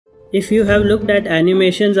If you have looked at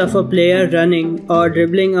animations of a player running or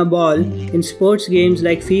dribbling a ball in sports games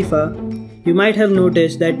like FIFA, you might have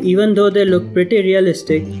noticed that even though they look pretty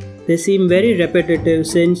realistic, they seem very repetitive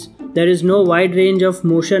since there is no wide range of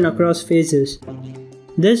motion across phases.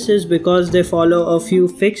 This is because they follow a few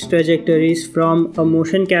fixed trajectories from a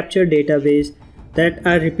motion capture database that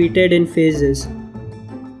are repeated in phases.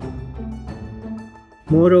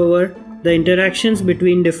 Moreover, the interactions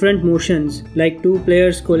between different motions, like two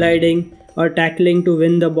players colliding or tackling to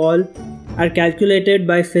win the ball, are calculated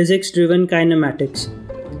by physics-driven kinematics.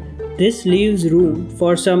 This leaves room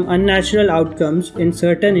for some unnatural outcomes in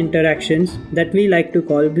certain interactions that we like to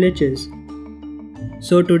call glitches.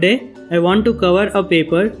 So today, I want to cover a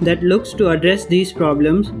paper that looks to address these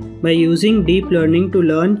problems by using deep learning to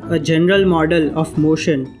learn a general model of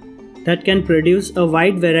motion that can produce a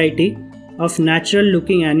wide variety of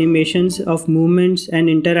natural-looking animations of movements and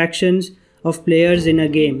interactions of players in a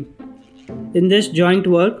game. In this joint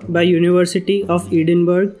work by University of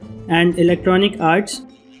Edinburgh and Electronic Arts,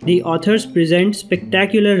 the authors present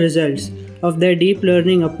spectacular results of their deep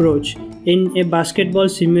learning approach in a basketball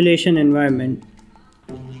simulation environment.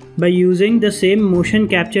 By using the same motion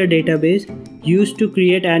capture database used to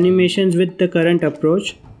create animations with the current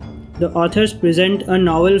approach, the authors present a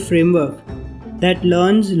novel framework that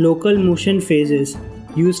learns local motion phases,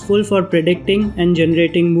 useful for predicting and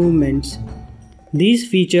generating movements. These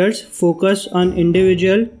features focus on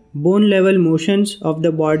individual bone-level motions of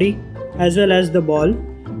the body as well as the ball,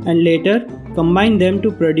 and later combine them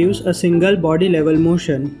to produce a single body-level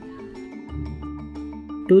motion.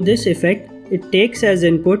 To this effect, it takes as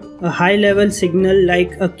input a high-level signal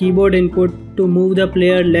like a keyboard input to move the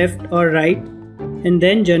player left or right, and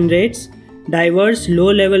then generates diverse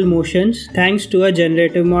low-level motions thanks to a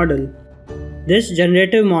generative model. This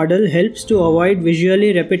generative model helps to avoid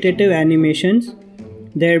visually repetitive animations,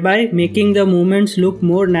 thereby making the movements look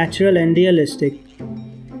more natural and realistic.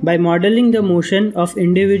 By modeling the motion of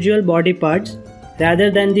individual body parts rather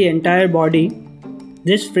than the entire body,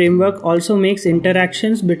 this framework also makes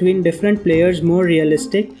interactions between different players more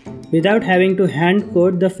realistic without having to hand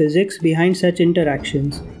code the physics behind such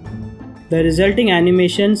interactions. The resulting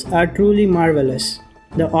animations are truly marvelous.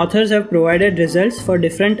 The authors have provided results for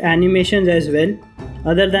different animations as well,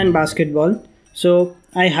 other than basketball, so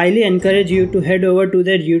I highly encourage you to head over to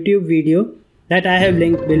their YouTube video that I have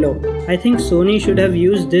linked below. I think Sony should have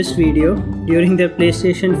used this video during their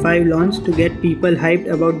PlayStation 5 launch to get people hyped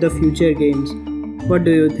about the future games. What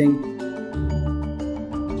do you think?